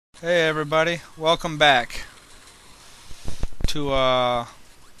Hey everybody, welcome back to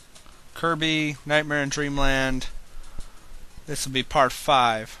Kirby, Nightmare in Dreamland. This will be part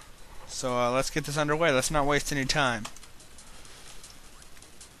 5. So let's get this underway, let's not waste any time.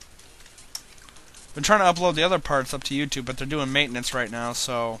 Been trying to upload the other parts up to YouTube, but they're doing maintenance right now,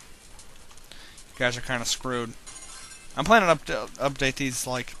 so you guys are kind of screwed. I'm planning to update these,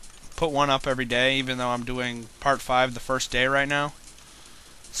 like, put one up every day, even though I'm doing part 5 the first day right now.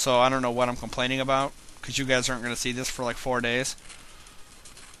 So I don't know what I'm complaining about, because you guys aren't going to see this for like 4 days.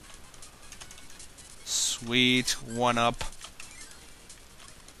 Sweet, one up.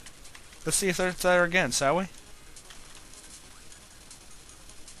 Let's see if it's there again, shall we?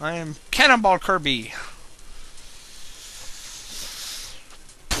 I am Cannonball Kirby.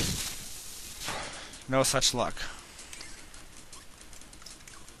 No such luck.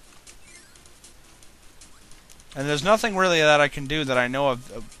 And there's nothing really that I can do that I know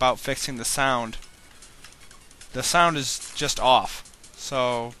of about fixing the sound. The sound is just off.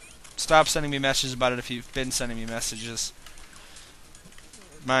 So stop sending me messages about it if you've been sending me messages.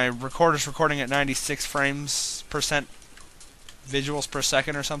 My recorder's recording at 96 frames percent visuals per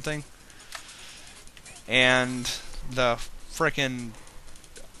second or something. And the frickin'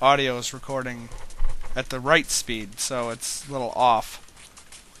 audio is recording at the right speed, so it's a little off.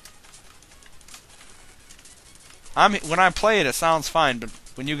 When I play it, it sounds fine, but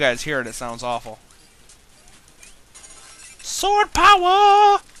when you guys hear it, it sounds awful. Sword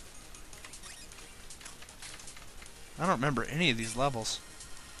power! I don't remember any of these levels.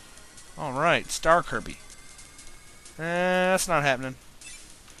 Alright, Star Kirby. That's not happening.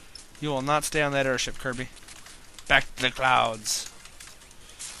 You will not stay on that airship, Kirby. Back to the clouds.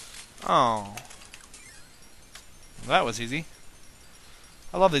 Oh. Well, that was easy.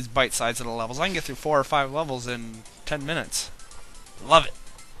 I love these bite-sized little levels. I can get through 4 or 5 levels in 10 minutes. Love it.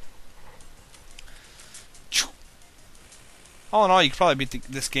 All in all, you could probably beat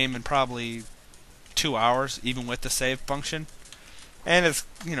this game in probably 2 hours, even with the save function. And it's,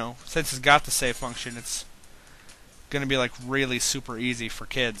 you know, since it's got the save function, it's gonna be like really super easy for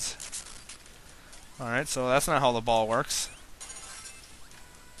kids. Alright, so that's not how the ball works.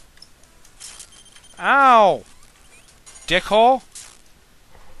 Ow! Dickhole?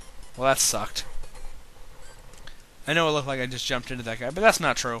 Well, that sucked. I know it looked like I just jumped into that guy, but that's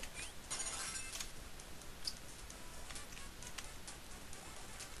not true.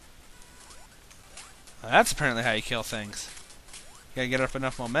 That's apparently how you kill things. You gotta get up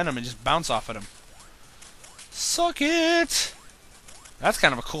enough momentum and just bounce off at them. Suck it! That's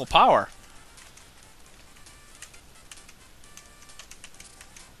kind of a cool power.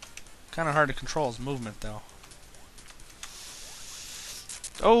 Kind of hard to control his movement, though.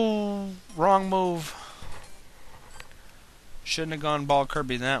 Oh, wrong move. Shouldn't have gone ball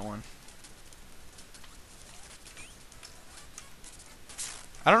Kirby in that one.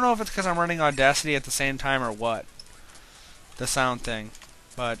 I don't know if it's because I'm running Audacity at the same time or what. The sound thing.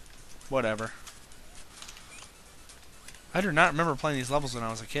 But, whatever. I do not remember playing these levels when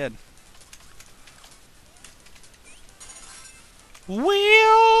I was a kid.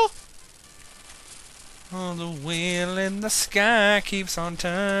 Wheel! Oh, the wheel in the sky keeps on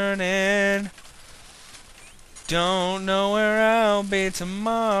turning. Don't know where I'll be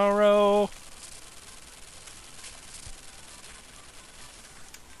tomorrow.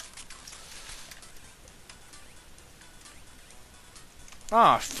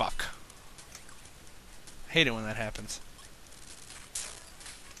 Ah, fuck. Hate it when that happens.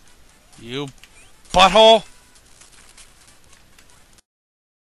 You butthole!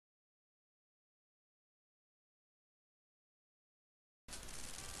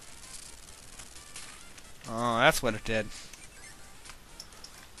 Oh, that's what it did.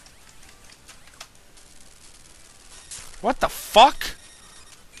 What the fuck?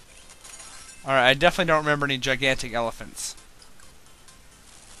 Alright, I definitely don't remember any gigantic elephants.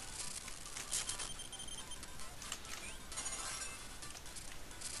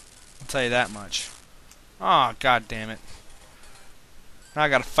 I'll tell you that much. Oh, god damn it. Now I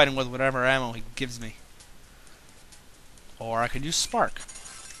gotta fight him with whatever ammo he gives me. Or I could use Spark.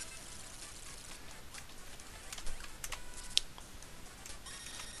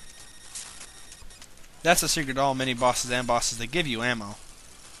 That's the secret to all mini-bosses and bosses. They give you ammo.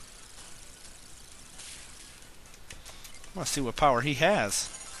 Let's see what power he has.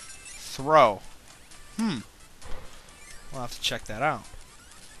 Throw. We'll have to check that out.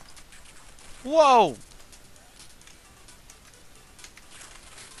 Whoa!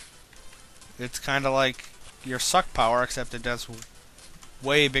 It's kind of like your suck power, except it does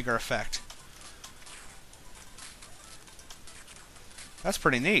way bigger effect. That's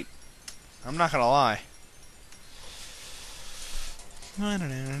pretty neat. I'm not gonna lie.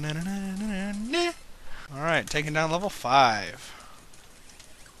 Alright, taking down level 5.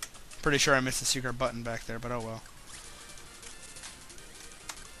 Pretty sure I missed a secret button back there, but oh well.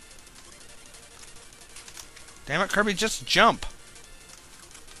 Damn it, Kirby, just jump!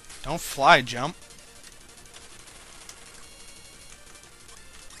 Don't fly jump.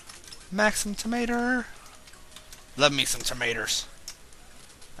 Maxim tomato. Love me some tomatoes.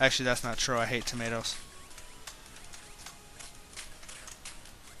 Actually, that's not true. I hate tomatoes.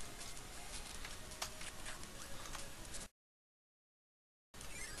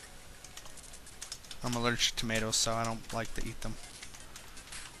 I'm allergic to tomatoes, so I don't like to eat them.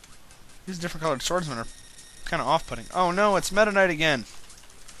 These different colored swordsmen are kind of off-putting. Oh no, it's Meta Knight again.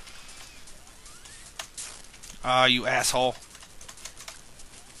 Ah, you asshole.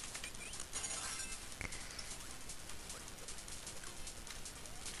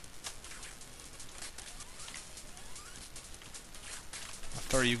 I'll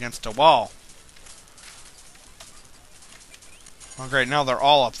throw you against a wall. Oh great, now they're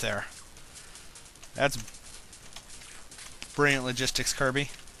all up there. That's brilliant logistics,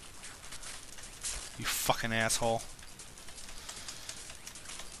 Kirby. You fucking asshole.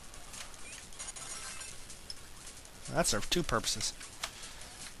 That served 2 purposes.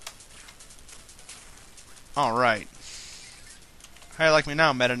 Alright. How you like me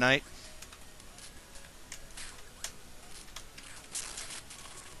now, Meta Knight?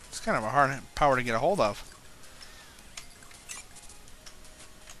 It's kind of a hard power to get a hold of.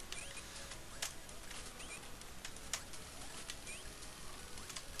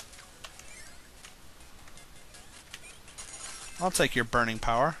 I'll take your burning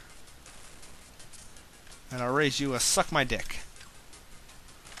power. And I'll raise you a suck my dick.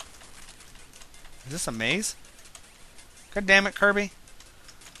 Is this a maze? God damn it, Kirby.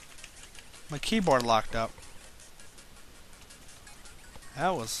 My keyboard locked up.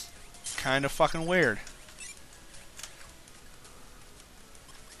 That was kind of fucking weird.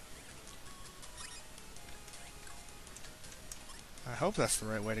 I hope that's the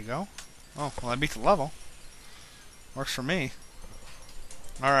right way to go. Oh, well I beat the level. Works for me.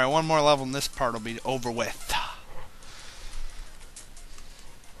 Alright, one more level and this part will be over with.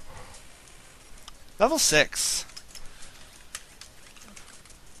 Level 6.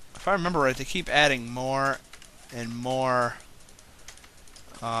 If I remember right, they keep adding more and more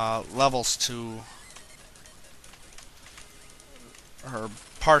levels to, or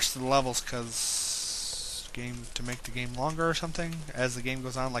parts to the levels, because to make the game longer or something as the game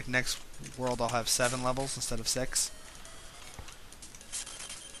goes on. Like next world I'll have 7 levels instead of 6.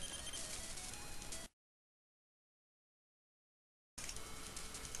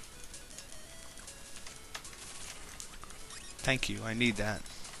 Thank you, I need that.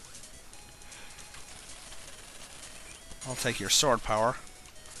 I'll take your sword power,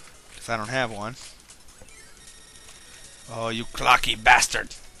 because I don't have one. Oh, you clocky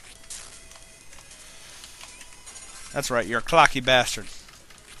bastard. That's right, you're a clocky bastard.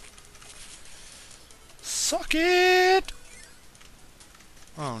 Suck it!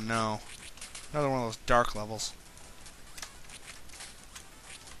 Oh no. Another one of those dark levels.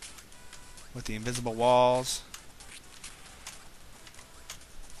 With the invisible walls.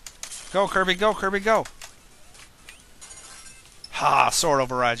 Go, Kirby, go, Kirby, go! Ha! Sword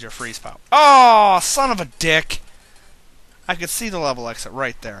overrides your freeze power. Oh, son of a dick! I could see the level exit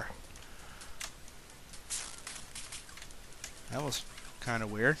right there. That was kind of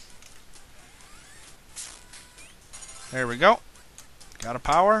weird. There we go. Got a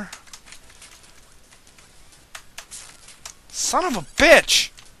power. Son of a bitch!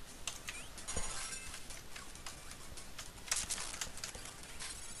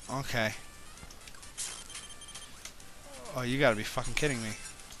 Okay. Oh, you gotta be fucking kidding me.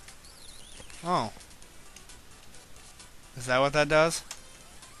 Oh. Is that what that does?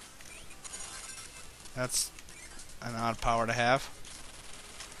 That's an odd power to have.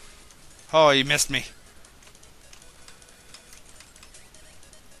 Oh, you missed me.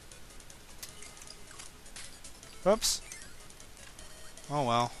 Whoops. Oh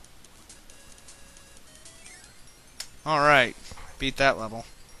well. Alright. Beat that level.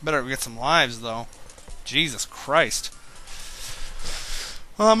 Better get some lives, though. Jesus Christ.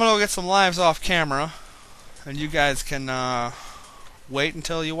 Well, I'm gonna go get some lives off camera. And you guys can wait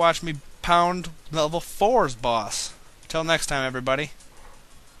until you watch me pound level 4's boss. Till next time, everybody.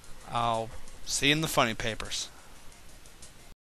 I'll see you in the funny papers.